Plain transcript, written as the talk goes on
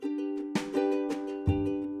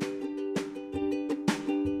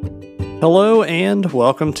Hello and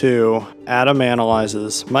welcome to Adam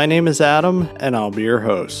Analyzes. My name is Adam and I'll be your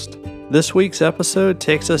host. This week's episode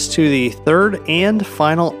takes us to the third and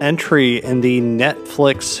final entry in the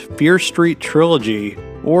Netflix Fear Street trilogy,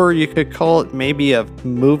 or you could call it maybe a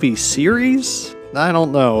movie series? I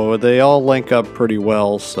don't know, they all link up pretty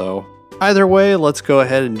well, so either way, let's go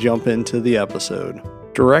ahead and jump into the episode.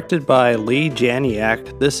 Directed by Leigh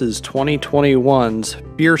Janiak, this is 2021's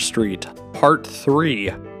Fear Street, Part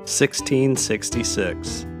 3,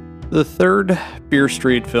 1666. The third Fear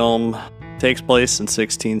Street film takes place in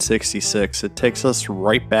 1666. It takes us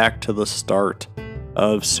right back to the start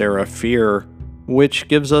of Sarah Fier, which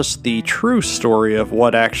gives us the true story of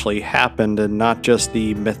what actually happened and not just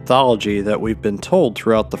the mythology that we've been told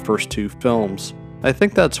throughout the first two films. I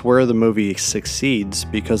think that's where the movie succeeds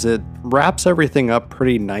because it wraps everything up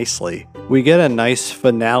pretty nicely. We get a nice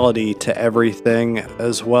finality to everything,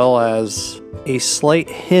 as well as a slight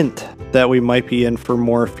hint that we might be in for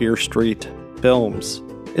more Fear Street films.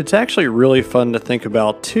 It's actually really fun to think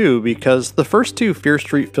about too, because the first two Fear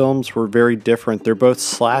Street films were very different. They're both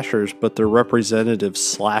slashers, but they're representative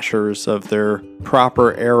slashers of their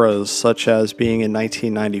proper eras, such as being in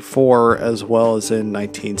 1994 as well as in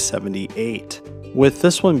 1978. With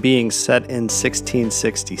this one being set in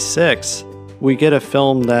 1666, we get a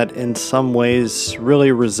film that in some ways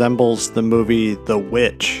really resembles the movie The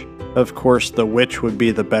Witch. Of course, The Witch would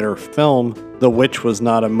be the better film. The Witch was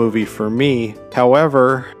not a movie for me.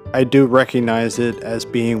 However, I do recognize it as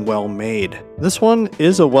being well made. This one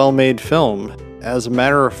is a well-made film. As a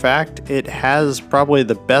matter of fact, it has probably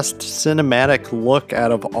the best cinematic look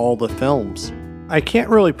out of all the films. I can't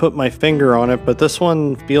really put my finger on it, but this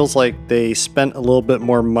one feels like they spent a little bit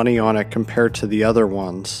more money on it compared to the other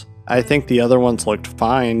ones. I think the other ones looked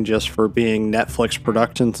fine just for being Netflix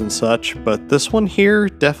productions and such, but this one here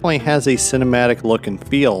definitely has a cinematic look and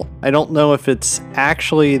feel. I don't know if it's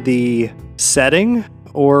actually the setting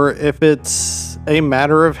or if it's a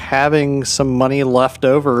matter of having some money left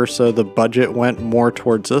over so the budget went more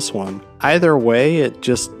towards this one. Either way, it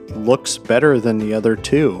just looks better than the other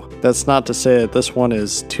two. That's not to say that this one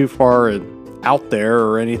is too far out there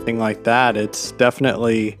or anything like that. It's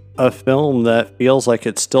definitely a film that feels like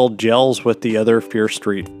it still gels with the other Fear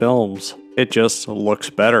Street films. It just looks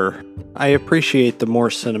better. I appreciate the more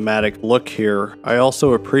cinematic look here. I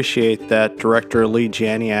also appreciate that director Leigh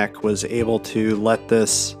Janiak was able to let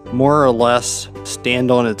this more or less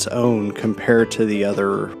stand on its own compared to the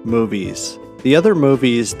other movies. The other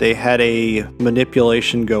movies, they had a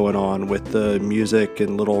manipulation going on with the music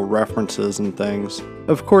and little references and things.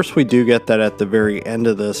 Of course, we do get that at the very end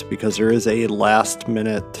of this because there is a last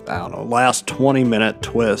 20-minute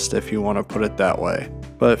twist, if you want to put it that way.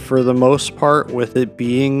 But for the most part, with it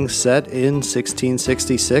being set in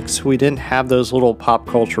 1666, we didn't have those little pop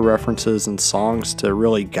culture references and songs to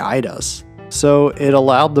really guide us. So it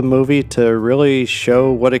allowed the movie to really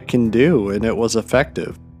show what it can do, and it was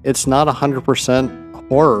effective. It's not 100%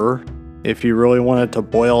 horror. If you really wanted to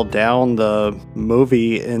boil down the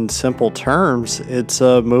movie in simple terms, it's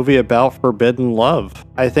a movie about forbidden love.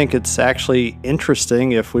 I think it's actually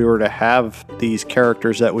interesting if we were to have these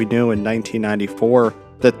characters that we knew in 1994,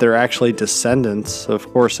 that they're actually descendants.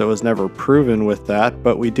 Of course, it was never proven with that,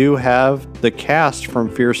 but we do have the cast from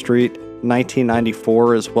Fear Street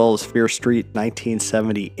 1994 as well as Fear Street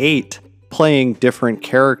 1978 playing different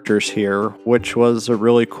characters here, which was a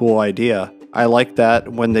really cool idea. I like that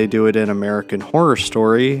when they do it in American Horror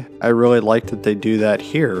Story. I really like that they do that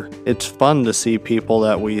here. It's fun to see people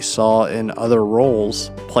that we saw in other roles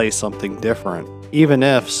play something different, even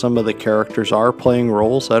if some of the characters are playing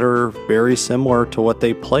roles that are very similar to what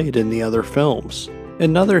they played in the other films.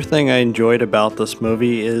 Another thing I enjoyed about this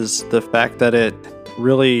movie is the fact that it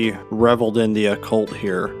really reveled in the occult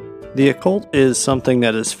here. The occult is something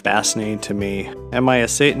that is fascinating to me. Am I a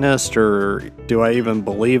Satanist, or do I even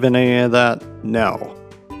believe in any of that? No.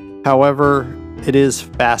 However, it is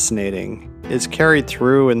fascinating. It's carried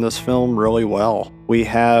through in this film really well. We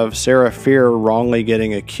have Sarah Fier wrongly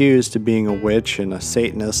getting accused of being a witch and a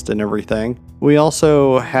Satanist and everything. We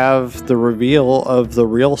also have the reveal of the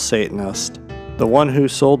real Satanist, the one who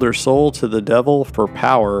sold their soul to the devil for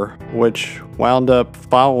power, which wound up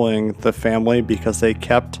following the family because they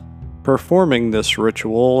kept performing this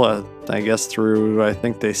ritual, I guess through, I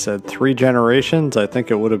think they said 3 generations. I think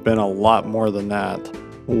it would have been a lot more than that.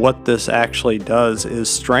 What this actually does is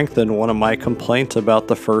strengthen one of my complaints about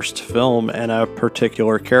the first film and a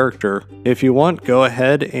particular character. If you want, go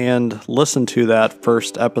ahead and listen to that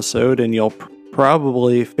first episode and you'll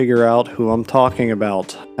probably figure out who I'm talking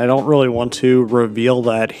about. I don't really want to reveal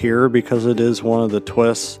that here because it is one of the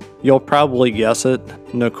twists. You'll probably guess it.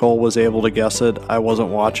 Nicole was able to guess it. I wasn't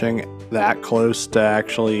watching that close to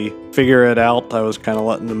actually figure it out. I was kind of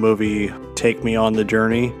letting the movie take me on the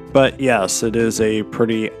journey. But yes, it is a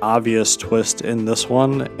pretty obvious twist in this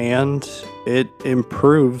one, and it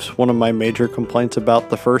improves one of my major complaints about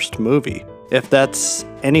the first movie. If that's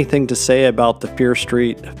anything to say about the Fear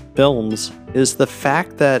Street films, is the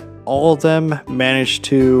fact that all of them manage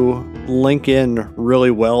to link in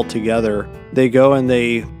really well together. They go and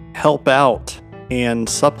they help out and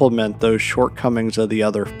supplement those shortcomings of the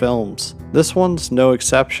other films. This one's no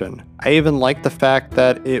exception. I even like the fact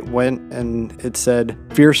that it went and it said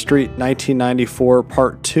Fear Street 1994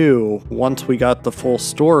 Part 2 once we got the full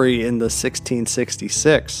story in the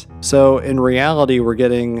 1666. So in reality, we're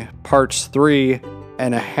getting parts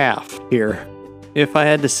 3.5 here. If I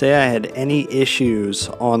had to say I had any issues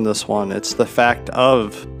on this one, it's the fact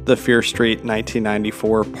of the Fear Street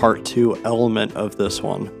 1994 Part 2 element of this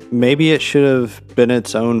one. Maybe it should have been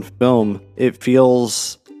its own film. It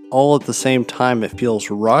feels, all at the same time, it feels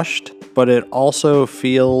rushed, but it also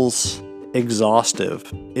feels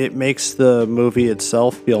exhaustive. It makes the movie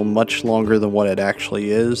itself feel much longer than what it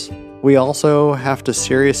actually is. We also have to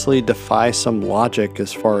seriously defy some logic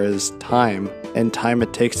as far as time, and time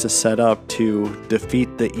it takes to set up to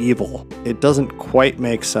defeat the evil. It doesn't quite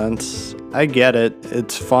make sense. I get it,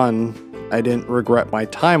 it's fun. I didn't regret my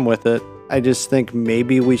time with it. I just think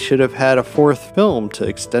maybe we should have had a fourth film to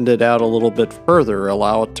extend it out a little bit further,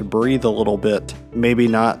 allow it to breathe a little bit, maybe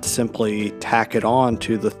not simply tack it on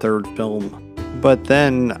to the third film. But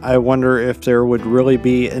then I wonder if there would really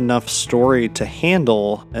be enough story to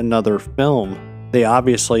handle another film. They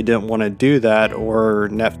obviously didn't want to do that, or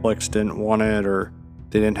Netflix didn't want it, or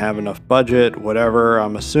they didn't have enough budget, whatever.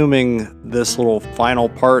 I'm assuming this little final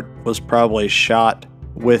part was probably shot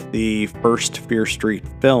with the first Fear Street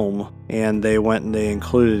film, and they went and they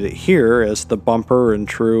included it here as the bumper and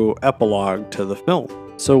true epilogue to the film.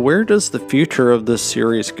 So where does the future of this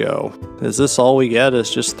series go? Is this all we get,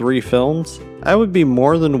 is just 3 films? I would be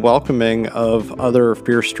more than welcoming of other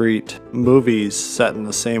Fear Street movies set in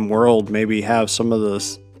the same world, maybe have some of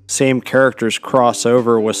the same characters cross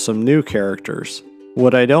over with some new characters.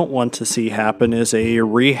 What I don't want to see happen is a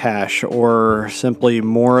rehash or simply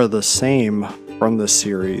more of the same from this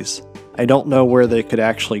series. I don't know where they could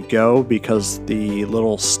actually go because the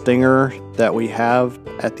little stinger that we have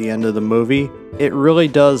at the end of the movie, it really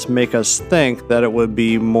does make us think that it would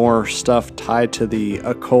be more stuff tied to the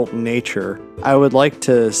occult nature. I would like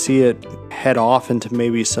to see it head off into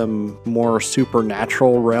maybe some more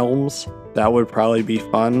supernatural realms. That would probably be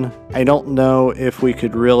fun. I don't know if we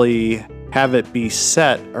could really have it be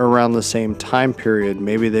set around the same time period.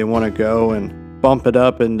 Maybe they want to go and bump it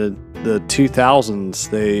up into the 2000s.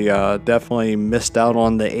 They definitely missed out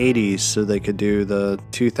on the 80s, so they could do the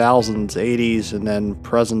 2000s, 80s, and then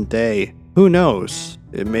present day. Who knows?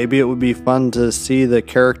 Maybe it would be fun to see the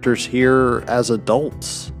characters here as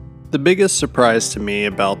adults. The biggest surprise to me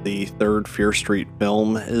about the third Fear Street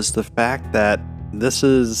film is the fact that this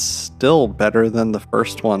is still better than the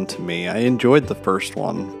first one to me. I enjoyed the first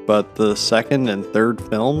one, but the second and third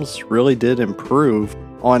films really did improve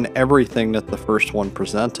on everything that the first one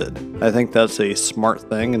presented. I think that's a smart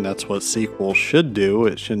thing, and that's what sequels should do.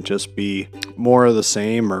 It shouldn't just be more of the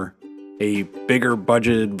same or a bigger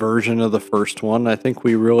budgeted version of the first one. I think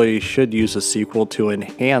we really should use a sequel to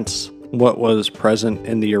enhance what was present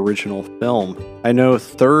in the original film. I know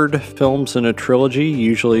third films in a trilogy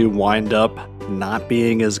usually wind up not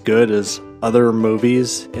being as good as other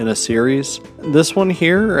movies in a series. This one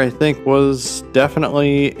here, I think, was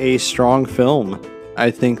definitely a strong film.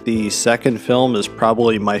 I think the second film is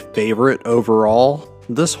probably my favorite overall.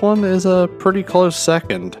 This one is a pretty close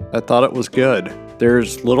second. I thought it was good.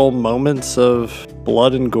 There's little moments of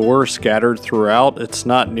blood and gore scattered throughout. It's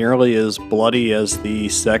not nearly as bloody as the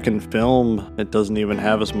second film. It doesn't even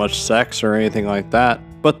have as much sex or anything like that.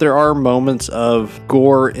 But there are moments of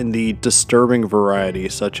gore in the disturbing variety,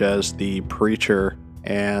 such as the preacher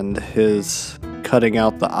and his cutting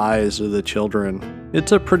out the eyes of the children.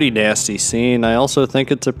 It's a pretty nasty scene. I also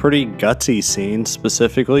think it's a pretty gutsy scene,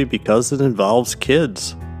 specifically because it involves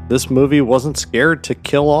kids. This movie wasn't scared to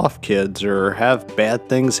kill off kids or have bad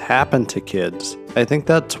things happen to kids. I think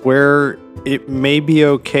that's where it may be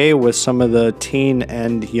okay with some of the teen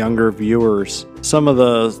and younger viewers. Some of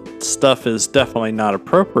the stuff is definitely not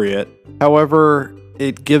appropriate. However,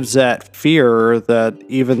 it gives that fear that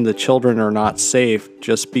even the children are not safe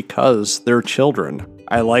just because they're children.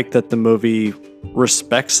 I like that the movie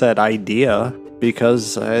respects that idea.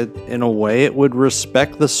 because in a way it would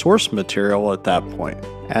respect the source material at that point.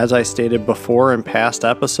 As I stated before in past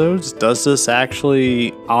episodes, does this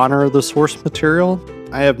actually honor the source material?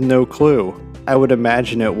 I have no clue. I would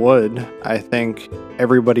imagine it would. I think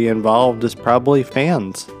everybody involved is probably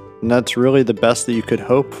fans. And that's really the best that you could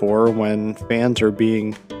hope for when fans are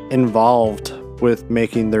being involved with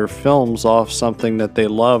making their films off something that they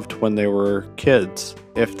loved when they were kids.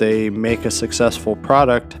 If they make a successful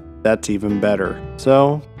product, that's even better.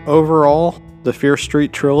 So, overall, the Fear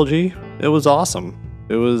Street trilogy, it was awesome.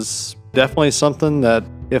 It was definitely something that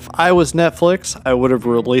if I was Netflix, I would have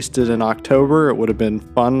released it in October. It would have been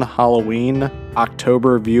fun Halloween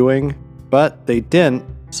October viewing, but they didn't.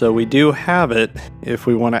 So we do have it if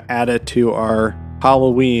we want to add it to our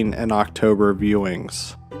Halloween and October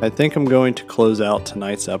viewings. I think I'm going to close out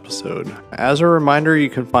tonight's episode. As a reminder, you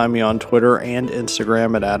can find me on Twitter and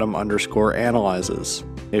Instagram at Adam_analyzes.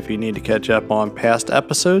 If you need to catch up on past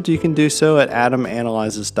episodes, you can do so at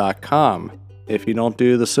adamanalyzes.com. If you don't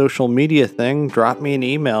do the social media thing, drop me an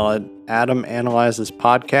email at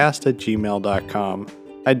adamanalyzespodcast@gmail.com.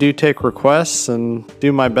 I do take requests and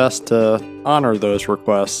do my best to honor those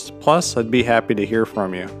requests. Plus, I'd be happy to hear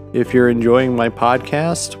from you. If you're enjoying my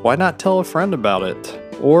podcast, why not tell a friend about it?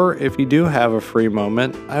 Or if you do have a free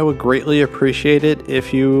moment, I would greatly appreciate it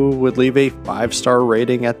if you would leave a 5-star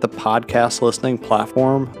rating at the podcast listening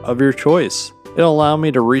platform of your choice. It'll allow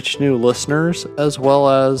me to reach new listeners as well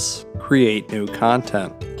as create new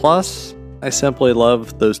content. Plus, I simply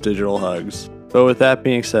love those digital hugs. But with that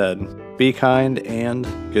being said, be kind and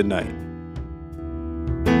good night.